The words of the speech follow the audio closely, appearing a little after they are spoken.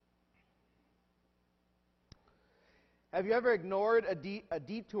Have you ever ignored a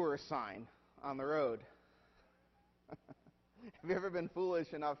detour sign on the road? Have you ever been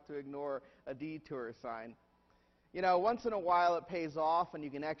foolish enough to ignore a detour sign? You know, once in a while it pays off and you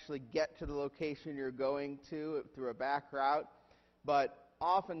can actually get to the location you're going to through a back route, but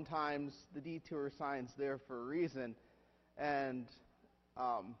oftentimes the detour sign's there for a reason, and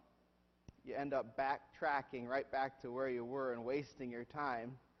you end up backtracking right back to where you were and wasting your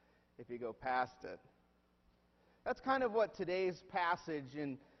time if you go past it. That's kind of what today's passage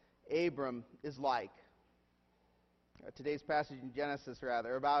in Abram is like. Today's passage in Genesis,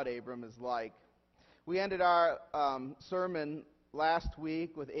 rather, about Abram is like. We ended our sermon last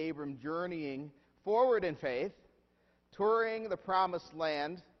week with Abram journeying forward in faith, touring the promised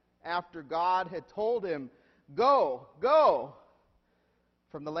land after God had told him, go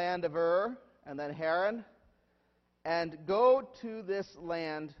from the land of Ur and then Haran, and go to this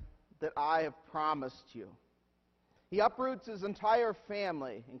land that I have promised you. He uproots his entire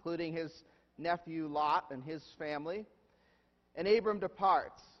family, including his nephew Lot and his family, and Abram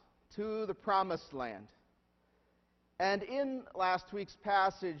departs to the promised land. And in last week's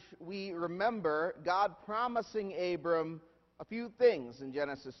passage, we remember God promising Abram a few things in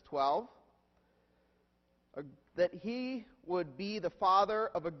Genesis 12. That he would be the father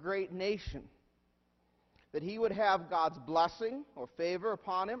of a great nation. That he would have God's blessing or favor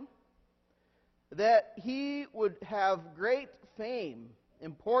upon him. That he would have great fame,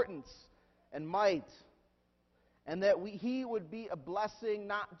 importance, and might. And that he would be a blessing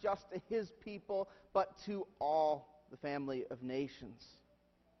not just to his people, but to all the family of nations.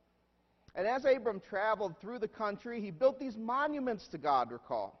 And as Abram traveled through the country, he built these monuments to God,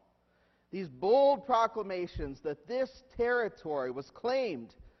 recall. These bold proclamations that this territory was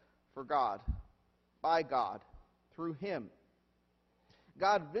claimed for God, by God, through him.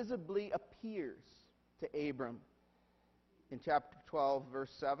 God visibly appears to Abram in chapter 12,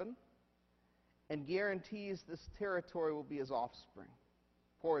 verse 7, and guarantees this territory will be his offspring,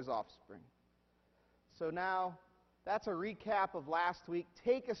 for his offspring. So now, that's a recap of last week.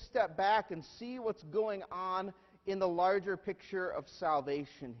 Take a step back and see what's going on in the larger picture of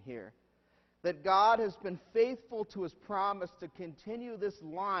salvation here. That God has been faithful to his promise to continue this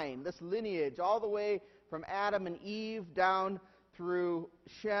line, this lineage, all the way from Adam and Eve down through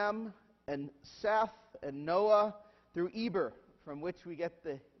Shem and Seth and Noah, through Eber, from which we get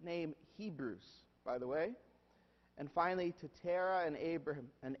the name Hebrews, by the way, and finally to Terah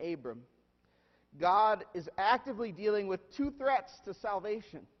and Abram. God is actively dealing with two threats to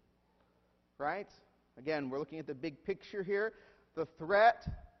salvation, right? Again, we're looking at the big picture here. The threat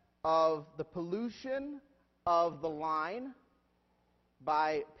of the pollution of the line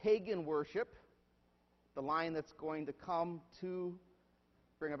by pagan worship, the line that's going to come to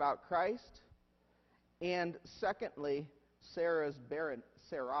bring about Christ, and secondly,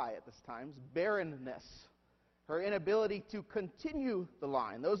 Sarai at this time, barrenness, her inability to continue the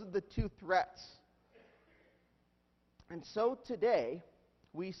line. Those are the two threats. And so today,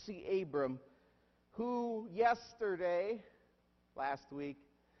 we see Abram, who yesterday, last week,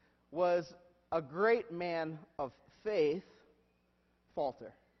 was a great man of faith,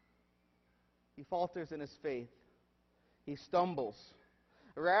 falter. He falters in his faith. He stumbles.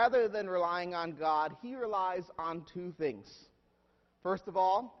 Rather than relying on God, he relies on two things. First of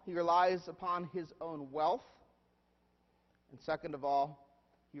all, he relies upon his own wealth. And second of all,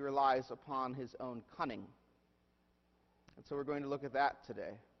 he relies upon his own cunning. And so we're going to look at that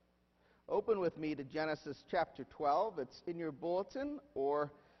today. Open with me to Genesis chapter 12. It's in your bulletin,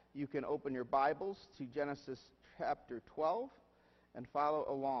 or you can open your Bibles to Genesis chapter 12 and follow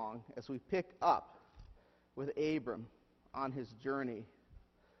along as we pick up with Abram on his journey,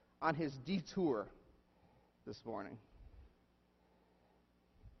 on his detour this morning.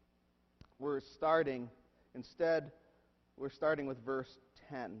 We're starting with verse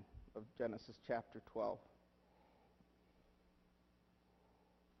 10 of Genesis chapter 12.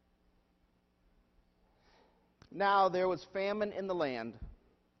 Now there was famine in the land,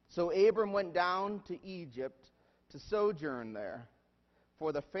 so Abram went down to Egypt to sojourn there,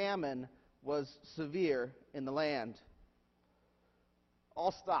 for the famine was severe in the land.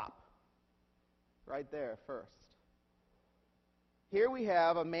 I'll stop right there first. Here we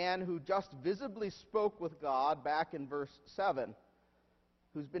have a man who just visibly spoke with God back in verse 7,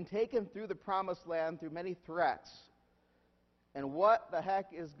 who's been taken through the promised land through many threats. And what the heck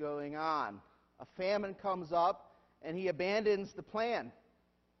is going on? A famine comes up, and he abandons the plan.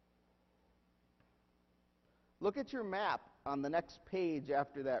 Look at your map on the next page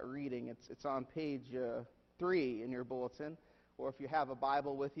after that reading. It's on page 3 in your bulletin, or if you have a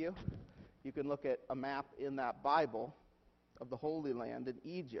Bible with you, You can look at a map in that Bible of the Holy Land in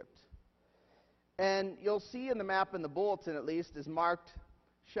Egypt. And you'll see in the map in the bulletin, at least, is marked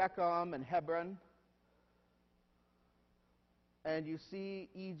Shechem and Hebron. And you see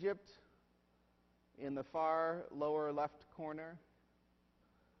Egypt in the far lower left corner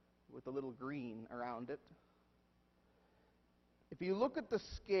with a little green around it. If you look at the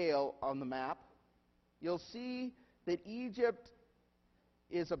scale on the map, you'll see that Egypt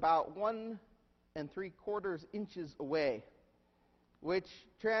is about 1 3/4 inches away, which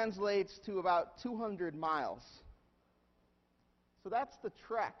translates to about 200 miles. So that's the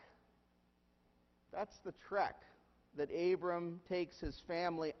trek. That's the trek that Abram takes his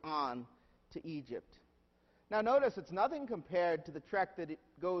family on to Egypt. Now notice, it's nothing compared to the trek that it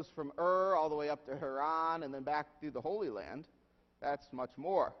goes from Ur all the way up to Haran and then back through the Holy Land. That's much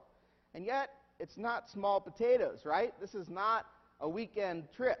more. And yet, it's not small potatoes, right? This is not a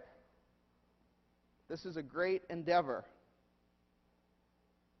weekend trip. This is a great endeavor.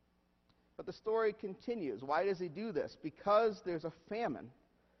 But the story continues. Why does he do this? Because there's a famine,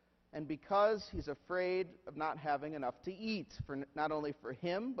 and because he's afraid of not having enough to eat, for not only for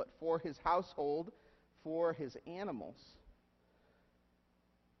him, but for his household, for his animals.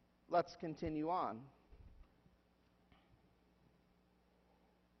 Let's continue on.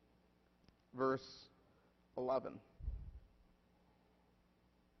 Verse 11.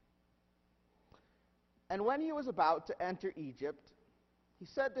 And when he was about to enter Egypt, he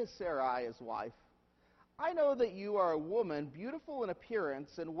said to Sarai, his wife, I know that you are a woman beautiful in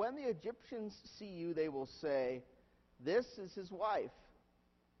appearance, and when the Egyptians see you, they will say, this is his wife.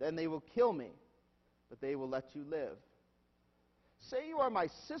 Then they will kill me, but they will let you live. Say you are my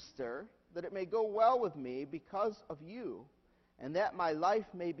sister, that it may go well with me because of you, and that my life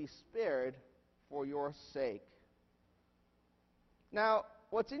may be spared for your sake. Now,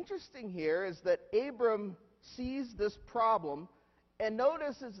 what's interesting here is that Abram sees this problem, and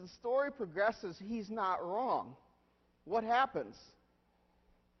notice as the story progresses, he's not wrong. What happens?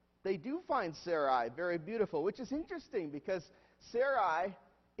 They do find Sarai very beautiful, which is interesting because Sarai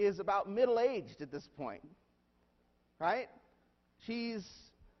is about middle-aged at this point, right? She's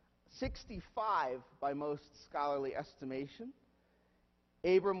 65 by most scholarly estimation.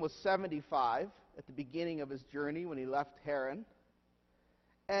 Abram was 75 at the beginning of his journey when he left Haran.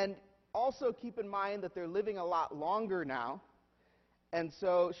 And also keep in mind that they're living a lot longer now. And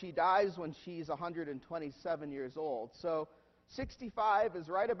so she dies when she's 127 years old. So 65 is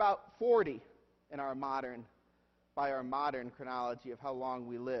right about 40 in by our modern chronology of how long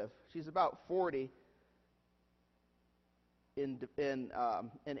we live. She's about 40 in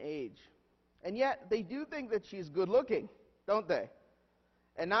age. And yet they do think that she's good looking, don't they?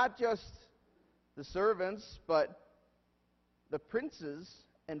 And not just the servants, but the princes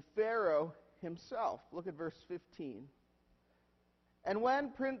and Pharaoh himself. Look at verse 15. And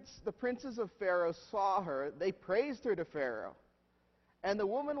when the princes of Pharaoh saw her, they praised her to Pharaoh. And the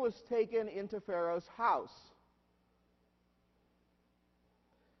woman was taken into Pharaoh's house.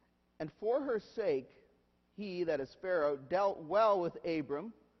 And for her sake, he, that is Pharaoh, dealt well with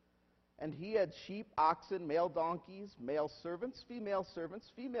Abram. And he had sheep, oxen, male donkeys, male servants,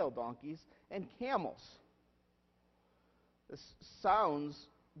 female donkeys, and camels. This sounds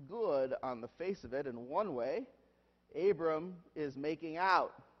good on the face of it in one way. Abram is making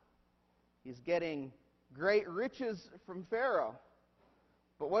out. He's getting great riches from Pharaoh.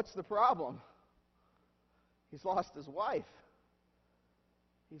 But what's the problem? He's lost his wife.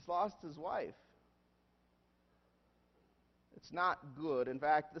 He's lost his wife. It's not good. In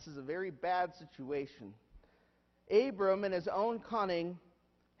fact, this is a very bad situation. Abram, in his own cunning,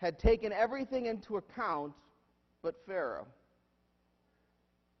 had taken everything into account but Pharaoh.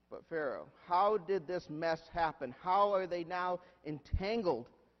 But Pharaoh. How did this mess happen? How are they now entangled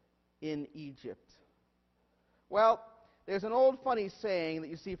in Egypt? Well, there's an old funny saying that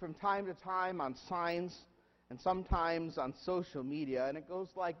you see from time to time on signs and sometimes on social media, and it goes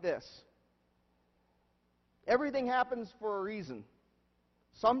like this. Everything happens for a reason.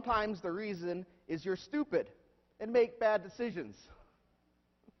 Sometimes the reason is you're stupid and make bad decisions.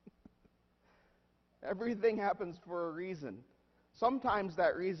 Everything happens for a reason. Sometimes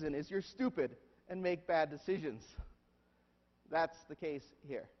that reason is you're stupid and make bad decisions. That's the case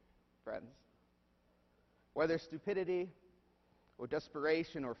here, friends. Whether stupidity or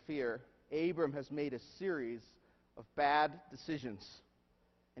desperation or fear, Abram has made a series of bad decisions.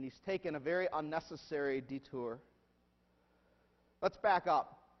 And he's taken a very unnecessary detour. Let's back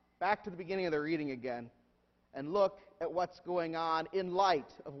up, back to the beginning of the reading again, and look at what's going on in light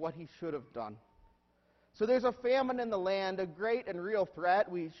of what he should have done. So there's a famine in the land, a great and real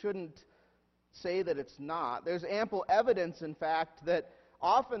threat. We shouldn't say that it's not. There's ample evidence, in fact, that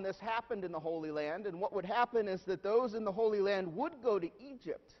often this happened in the Holy Land, and what would happen is that those in the Holy Land would go to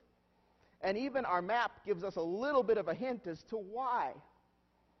Egypt. And even our map gives us a little bit of a hint as to why.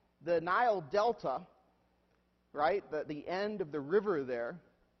 The Nile Delta, right, the end of the river there,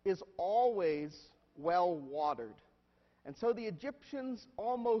 is always well watered. And so the Egyptians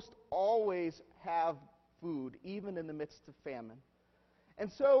almost always have food, even in the midst of famine.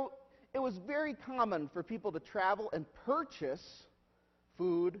 And so it was very common for people to travel and purchase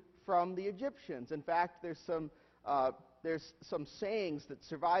food from the Egyptians. In fact, there's some sayings that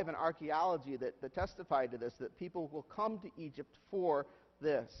survive in archaeology that testify to this, that people will come to Egypt for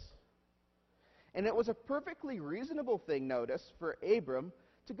this. And it was a perfectly reasonable thing, notice, for Abram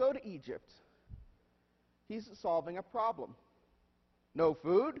to go to Egypt. He's solving a problem. No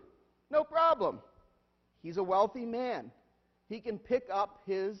food? No problem. He's a wealthy man. He can pick up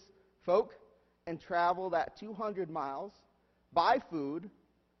his folk and travel that 200 miles, buy food,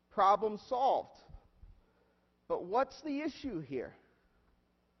 problem solved. But what's the issue here?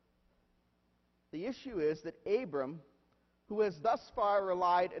 The issue is that Abram, who has thus far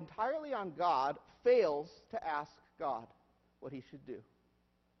relied entirely on God, fails to ask God what he should do.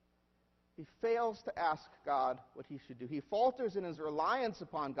 He fails to ask God what he should do. He falters in his reliance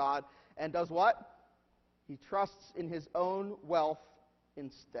upon God and does what? He trusts in his own wealth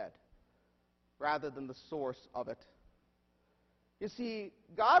instead, rather than the source of it. You see,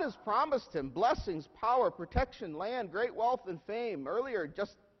 God has promised him blessings, power, protection, land, great wealth, and fame earlier,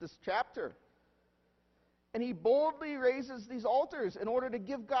 just this chapter. And he boldly raises these altars in order to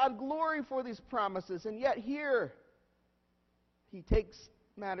give God glory for these promises. And yet here, he takes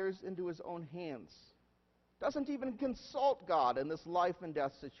matters into his own hands. Doesn't even consult God in this life and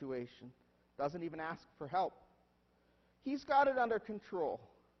death situation. Doesn't even ask for help. He's got it under control.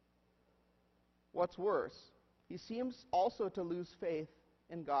 What's worse, he seems also to lose faith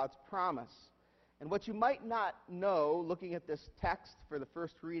in God's promise. And what you might not know, looking at this text for the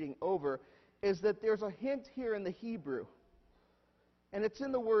first reading over, is that there's a hint here in the Hebrew. And it's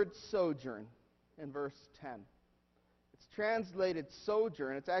in the word sojourn in verse 10. It's translated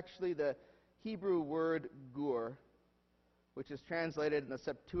sojourn. It's actually the Hebrew word gur, which is translated in the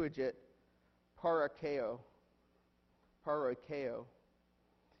Septuagint parakeo. Parakeo.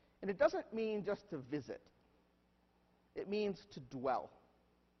 And it doesn't mean just to visit. It means to dwell.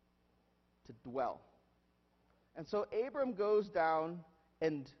 To dwell. And so Abram goes down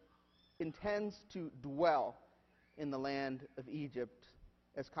and intends to dwell in the land of Egypt,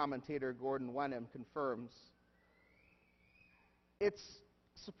 as commentator Gordon Wenham confirms. It's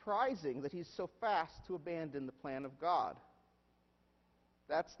surprising that he's so fast to abandon the plan of God.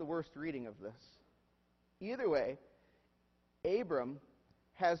 That's the worst reading of this. Either way, Abram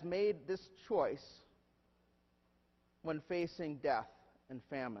has made this choice when facing death and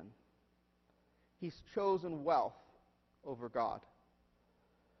famine. He's chosen wealth over God.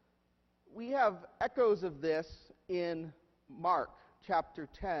 We have echoes of this in Mark chapter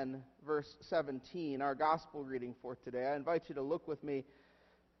 10, verse 17, our gospel reading for today. I invite you to look with me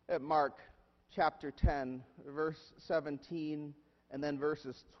at Mark chapter 10, verse 17, and then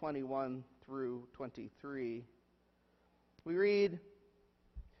verses 21 through 23. We read,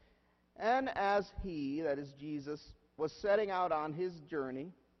 "And as he," that is Jesus, "was setting out on his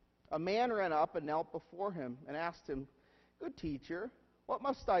journey, a man ran up and knelt before him and asked him, 'Good teacher, what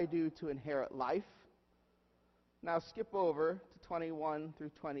must I do to inherit life?'" Now skip over to 21 through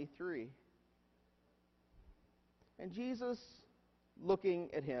 23. "And Jesus,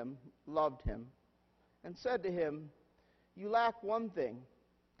 looking at him, loved him, and said to him, 'You lack one thing.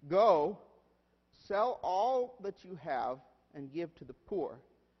 Go, sell all that you have and give to the poor,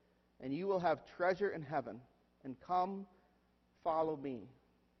 and you will have treasure in heaven, and come, follow me.'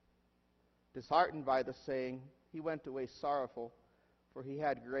 Disheartened by the saying, he went away sorrowful, for he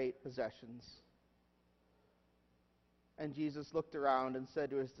had great possessions. And Jesus looked around and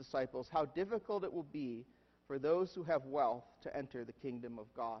said to his disciples, 'How difficult it will be for those who have wealth to enter the kingdom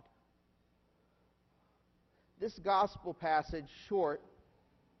of God.'" This gospel passage, short,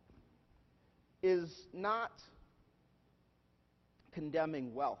 is not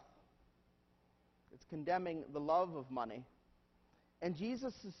condemning wealth. It's condemning the love of money. And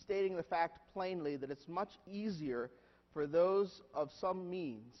Jesus is stating the fact plainly that it's much easier for those of some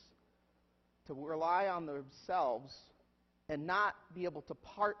means to rely on themselves and not be able to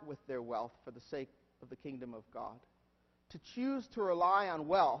part with their wealth for the sake of the kingdom of God. To choose to rely on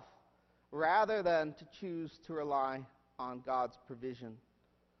wealth rather than to choose to rely on God's provision.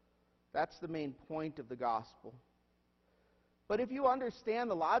 That's the main point of the gospel. But if you understand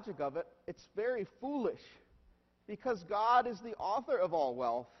the logic of it, it's very foolish, because God is the author of all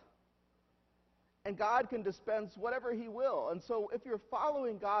wealth, and God can dispense whatever He will. And so if you're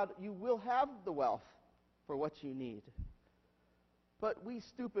following God, you will have the wealth for what you need. But we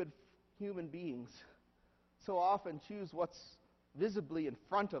stupid human beings so often choose what's visibly in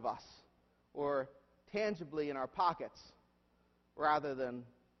front of us or tangibly in our pockets rather than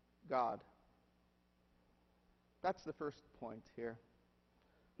God. That's the first point here.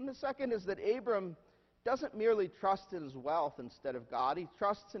 And the second is that Abram doesn't merely trust in his wealth instead of God. He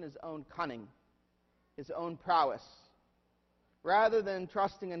trusts in his own cunning, his own prowess. Rather than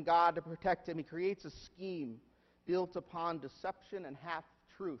trusting in God to protect him, he creates a scheme built upon deception and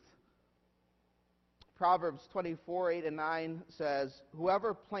half-truth. Proverbs 24:8-9 says,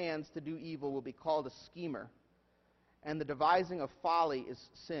 "Whoever plans to do evil will be called a schemer, and the devising of folly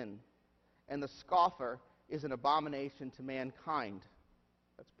is sin, and the scoffer is an abomination to mankind."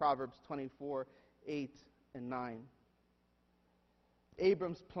 That's Proverbs 24:8-9.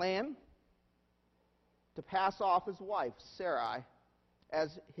 Abram's plan to pass off his wife, Sarai,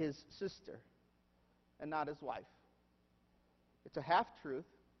 as his sister and not his wife. It's a half-truth.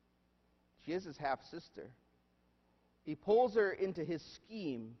 She is his half-sister. He pulls her into his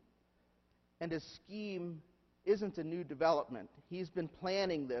scheme, and his scheme isn't a new development. He's been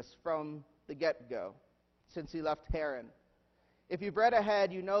planning this from the get-go, since he left Haran. If you've read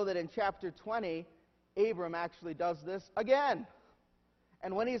ahead, you know that in chapter 20, Abram actually does this again.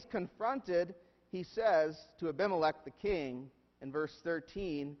 And when he's confronted, he says to Abimelech the king, in verse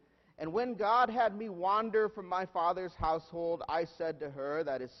 13, "And when God had me wander from my father's household, I said to her,"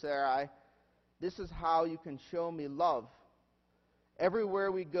 that is Sarai, "This is how you can show me love.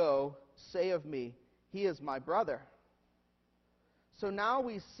 Everywhere we go, say of me, he is my brother." So now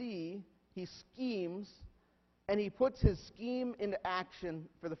we see he schemes, and he puts his scheme into action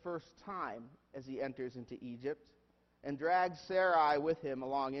for the first time as he enters into Egypt and drags Sarai with him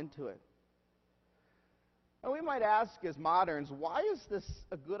along into it. Now we might ask as moderns, why is this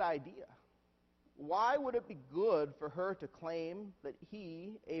a good idea? Why would it be good for her to claim that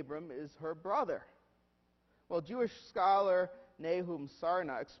he, Abram, is her brother? Well, Jewish scholar Nahum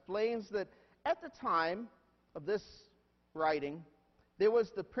Sarna explains that at the time of this writing, there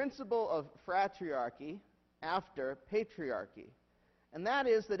was the principle of fratriarchy after patriarchy. And that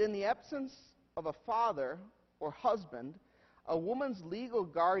is that in the absence of a father or husband, a woman's legal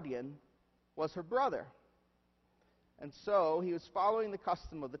guardian was her brother. And so he was following the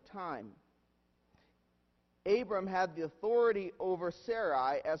custom of the time. Abram had the authority over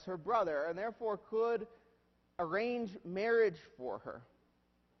Sarai as her brother, and therefore could arrange marriage for her.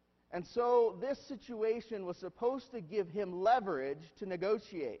 And so this situation was supposed to give him leverage to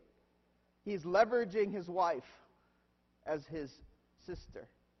negotiate. He's leveraging his wife as his sister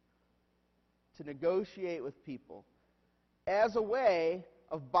to negotiate with people as a way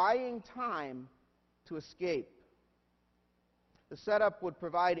of buying time to escape. The setup would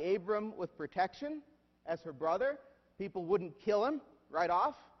provide Abram with protection as her brother. People wouldn't kill him right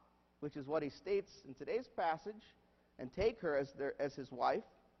off, which is what he states in today's passage, and take her as his wife.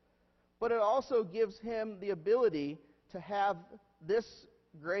 But it also gives him the ability to have this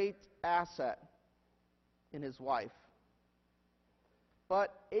great asset in his wife.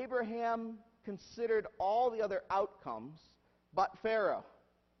 But Abraham considered all the other outcomes but Pharaoh.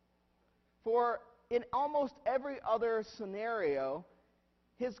 For in almost every other scenario,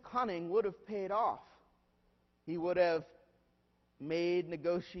 his cunning would have paid off. He would have made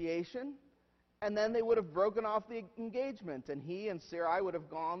negotiation, and then they would have broken off the engagement, and he and Sarai would have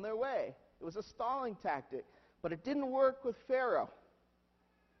gone their way. It was a stalling tactic, but it didn't work with Pharaoh.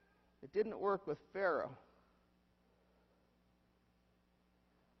 It didn't work with Pharaoh.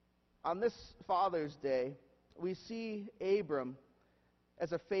 On this Father's Day, we see Abram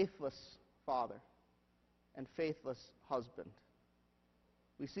as a faithless father and faithless husband.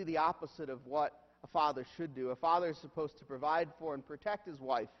 We see the opposite of what a father should do. A father is supposed to provide for and protect his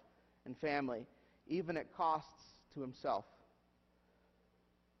wife and family, even at costs to himself.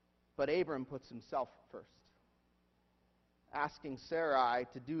 But Abram puts himself first, asking Sarai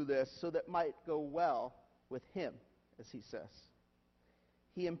to do this so that it might go well with him, as he says.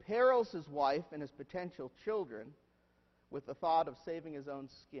 He imperils his wife and his potential children with the thought of saving his own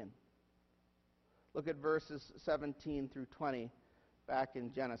skin. Look at verses 17 through 20 back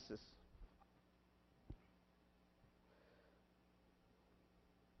in Genesis.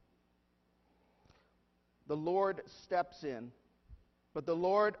 The Lord steps in, but the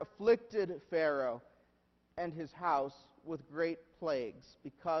Lord afflicted Pharaoh and his house with great plagues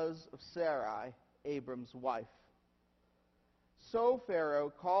because of Sarai, Abram's wife. So Pharaoh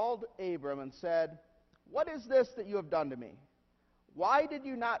called Abram and said, "What is this that you have done to me? Why did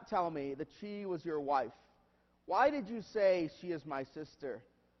you not tell me that she was your wife? Why did you say she is my sister,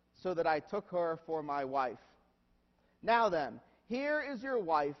 so that I took her for my wife? Now then, here is your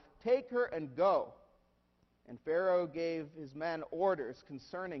wife. Take her and go." And Pharaoh gave his men orders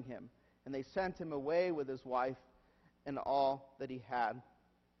concerning him, and they sent him away with his wife and all that he had.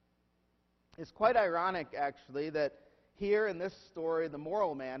 It's quite ironic, actually, that here in this story, the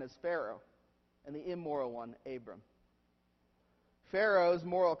moral man is Pharaoh, and the immoral one, Abram. Pharaoh's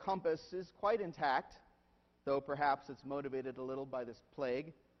moral compass is quite intact, though perhaps it's motivated a little by this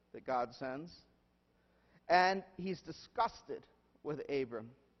plague that God sends. And he's disgusted with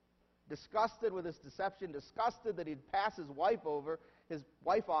Abram, disgusted with his deception, disgusted that he'd pass his wife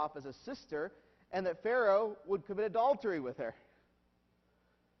off as a sister, and that Pharaoh would commit adultery with her.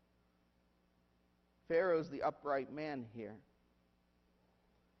 Pharaoh's the upright man here.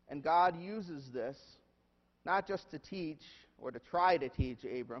 And God uses this not just to teach or to try to teach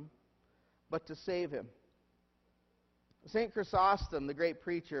Abram, but to save him. St. Chrysostom, the great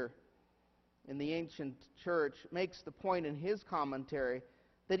preacher in the ancient church, makes the point in his commentary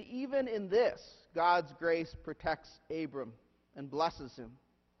that even in this, God's grace protects Abram and blesses him.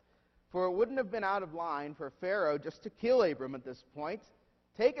 For it wouldn't have been out of line for Pharaoh just to kill Abram at this point,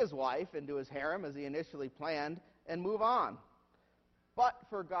 take his wife into his harem as he initially planned, and move on. But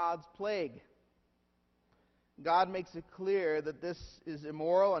for God's plague. God makes it clear that this is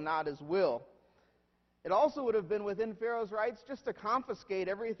immoral and not his will. It also would have been within Pharaoh's rights just to confiscate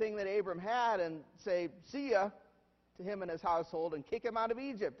everything that Abram had and say, "See ya," to him and his household, and kick him out of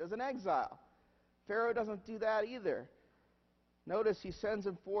Egypt as an exile. Pharaoh doesn't do that either. Notice he sends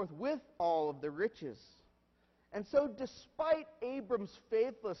him forth with all of the riches. And so despite Abram's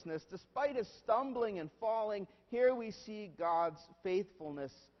faithlessness, despite his stumbling and falling, here we see God's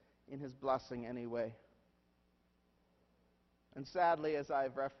faithfulness in his blessing anyway. And sadly, as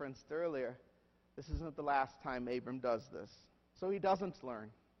I've referenced earlier, this isn't the last time Abram does this. So he doesn't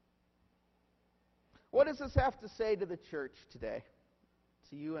learn. What does this have to say to the church today?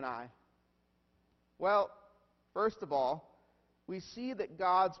 To you and I? Well, first of all, we see that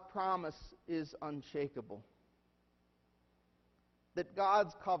God's promise is unshakable. That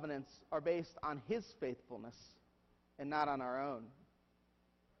God's covenants are based on his faithfulness and not on our own.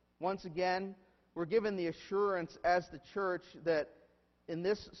 Once again, we're given the assurance as the church that in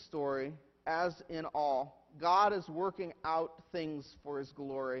this story, as in all, God is working out things for his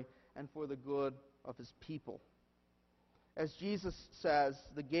glory and for the good of his people. As Jesus says,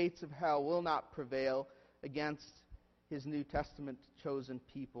 the gates of hell will not prevail against his New Testament chosen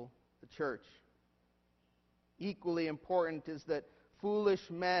people, the church. Equally important is that foolish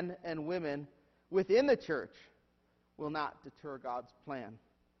men and women within the church will not deter God's plan,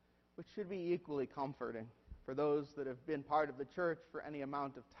 which should be equally comforting for those that have been part of the church for any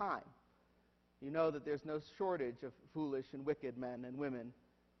amount of time. You know that there's no shortage of foolish and wicked men and women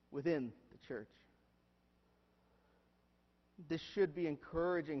within the church. This should be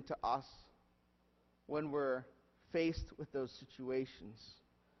encouraging to us when we're faced with those situations.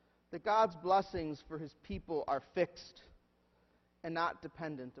 That God's blessings for his people are fixed and not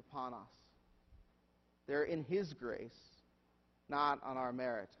dependent upon us. They're in his grace, not on our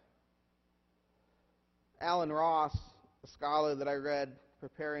merit. Alan Ross, a scholar that I read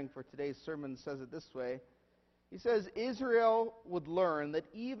preparing for today's sermon, says it this way. He says, Israel would learn that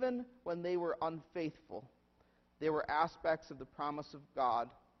even when they were unfaithful, there were aspects of the promise of God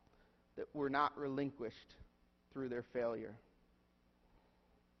that were not relinquished through their failure.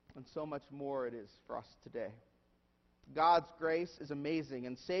 And so much more it is for us today. God's grace is amazing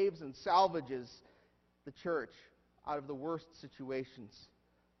and saves and salvages the church out of the worst situations.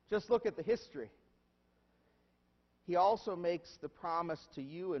 Just look at the history. He also makes the promise to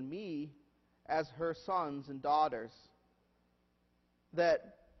you and me as her sons and daughters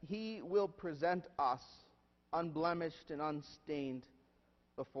that he will present us unblemished and unstained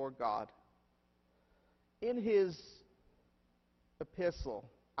before God. In his epistle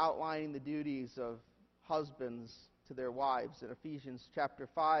outlining the duties of husbands to their wives in Ephesians chapter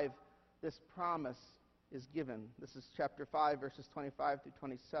 5, this promise is given. This is chapter 5, verses 25 through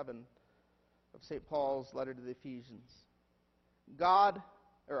 27 of St. Paul's letter to the Ephesians.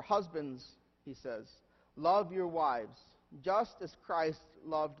 Husbands, he says, love your wives, just as Christ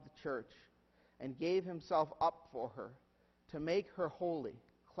loved the church and gave himself up for her, to make her holy,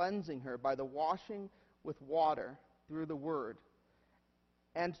 cleansing her by the washing with water through the word,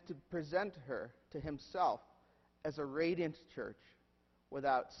 and to present her to himself as a radiant church,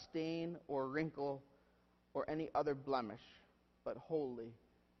 without stain or wrinkle or any other blemish, but holy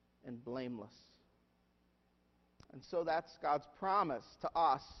and blameless. And so that's God's promise to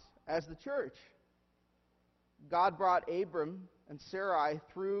us as the church. God brought Abram and Sarai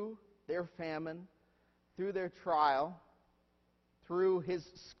through their famine, through their trial, through his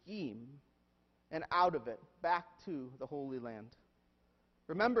scheme, and out of it, back to the Holy Land.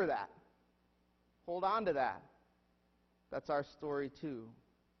 Remember that. Hold on to that. That's our story too.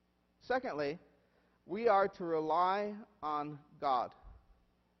 Secondly, we are to rely on God.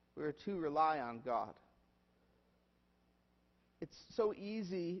 We are to rely on God. It's so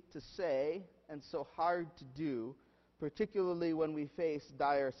easy to say and so hard to do, particularly when we face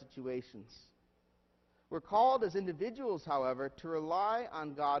dire situations. We're called as individuals, however, to rely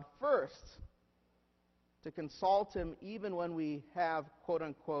on God first, to consult Him even when we have,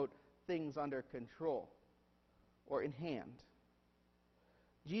 quote-unquote, things under control or in hand.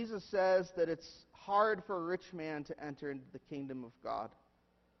 Jesus says that it's hard for a rich man to enter into the kingdom of God.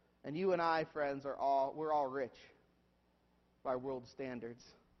 And you and I, friends, we're all rich by world standards.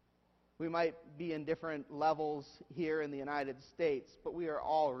 We might be in different levels here in the United States, but we are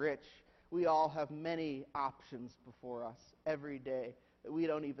all rich. We all have many options before us every day that we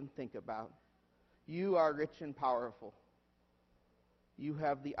don't even think about. You are rich and powerful. You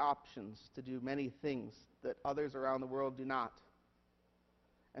have the options to do many things that others around the world do not.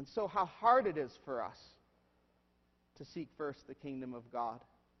 And so how hard it is for us to seek first the kingdom of God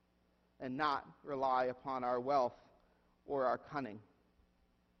and not rely upon our wealth or our cunning.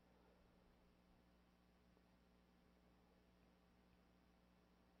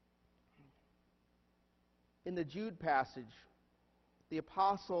 In the Jude passage, the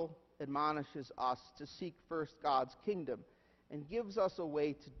apostle admonishes us to seek first God's kingdom and gives us a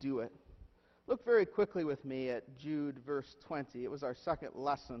way to do it. Look very quickly with me at Jude verse 20. It was our second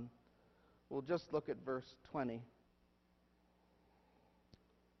lesson. We'll just look at verse 20.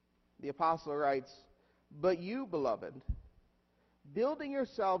 The apostle writes, "But you, beloved, building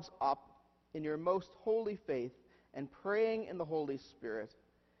yourselves up in your most holy faith and praying in the Holy Spirit,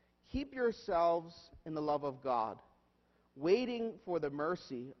 keep yourselves in the love of God, waiting for the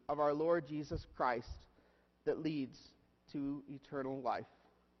mercy of our Lord Jesus Christ that leads to eternal life."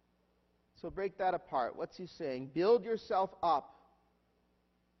 So break that apart. What's he saying? Build yourself up.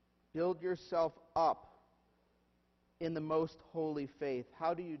 Build yourself up in the most holy faith.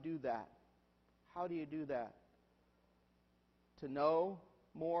 How do you do that? How do you do that? To know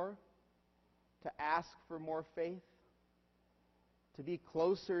more? To ask for more faith? To be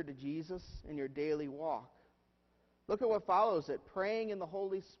closer to Jesus in your daily walk? Look at what follows it. Praying in the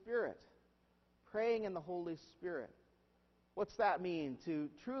Holy Spirit. Praying in the Holy Spirit. What's that mean? To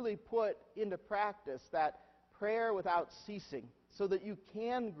truly put into practice that prayer without ceasing so that you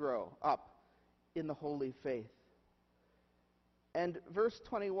can grow up in the holy faith. And verse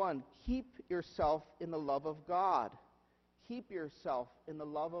 21, keep yourself in the love of God. Keep yourself in the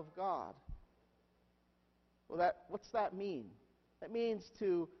love of God. Well, what's that mean? That means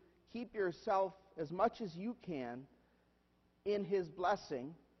to keep yourself as much as you can in His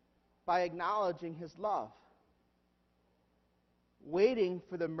blessing by acknowledging His love. Waiting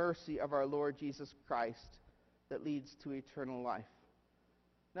for the mercy of our Lord Jesus Christ that leads to eternal life.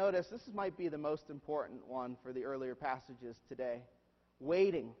 Notice, this might be the most important one for the earlier passages today.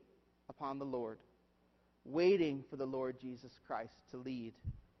 Waiting upon the Lord. Waiting for the Lord Jesus Christ to lead.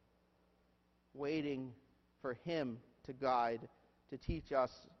 Waiting for Him to guide, to teach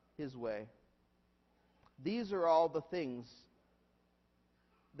us His way. These are all the things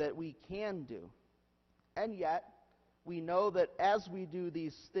that we can do. And yet, we know that as we do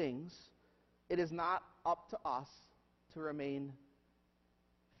these things, it is not up to us to remain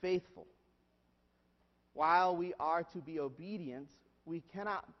faithful. While we are to be obedient, we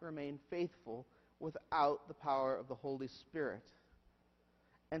cannot remain faithful without the power of the Holy Spirit.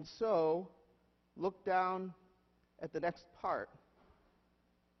 And so, look down at the next part.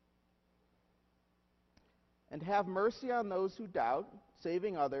 And have mercy on those who doubt,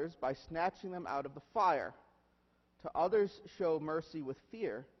 saving others by snatching them out of the fire. To others show mercy with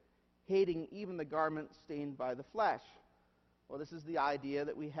fear, hating even the garment stained by the flesh. Well, this is the idea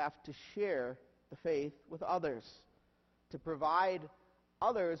that we have to share the faith with others, to provide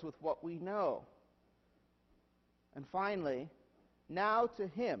others with what we know. And finally, now to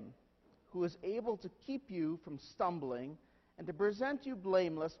Him who is able to keep you from stumbling and to present you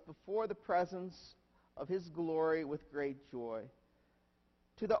blameless before the presence of His glory with great joy.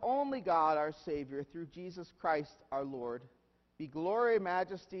 To the only God, our Savior, through Jesus Christ our Lord, be glory,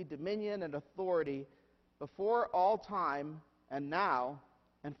 majesty, dominion, and authority before all time, and now,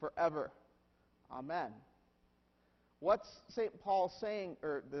 and forever. Amen. What's St. Paul saying,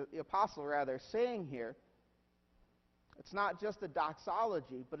 or the apostle rather, saying here? It's not just a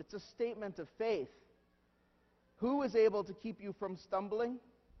doxology, but it's a statement of faith. Who is able to keep you from stumbling?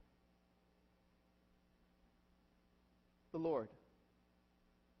 The Lord.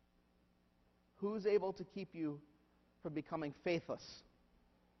 Who's able to keep you from becoming faithless?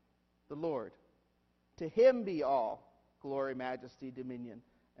 The Lord. To him be all glory, majesty, dominion,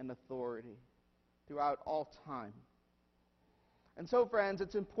 and authority throughout all time. And so, friends,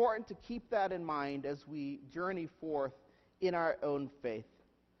 it's important to keep that in mind as we journey forth in our own faith.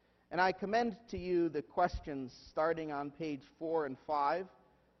 And I commend to you the questions starting on page 4 and 5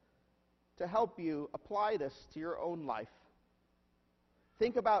 to help you apply this to your own life.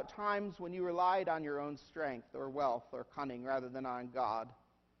 Think about times when you relied on your own strength or wealth or cunning rather than on God.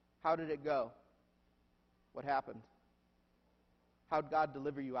 How did it go? What happened? How did God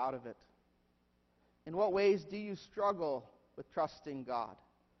deliver you out of it? In what ways do you struggle with trusting God?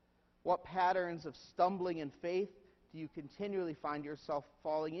 What patterns of stumbling in faith do you continually find yourself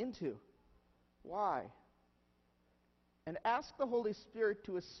falling into? Why? And ask the Holy Spirit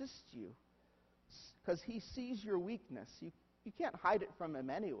to assist you, because he sees your weakness. You can't hide it from him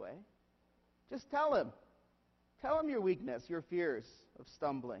anyway. Just tell him. Tell him your weakness, your fears of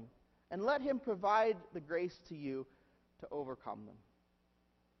stumbling, and let him provide the grace to you to overcome them.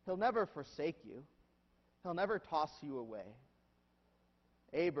 He'll never forsake you. He'll never toss you away.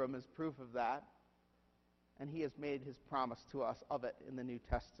 Abram is proof of that, and he has made his promise to us of it in the New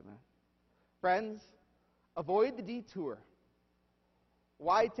Testament. Friends, avoid the detour.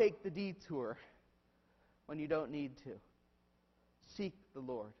 Why take the detour when you don't need to? Seek the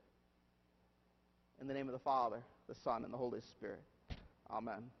Lord. In the name of the Father, the Son, and the Holy Spirit.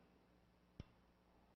 Amen.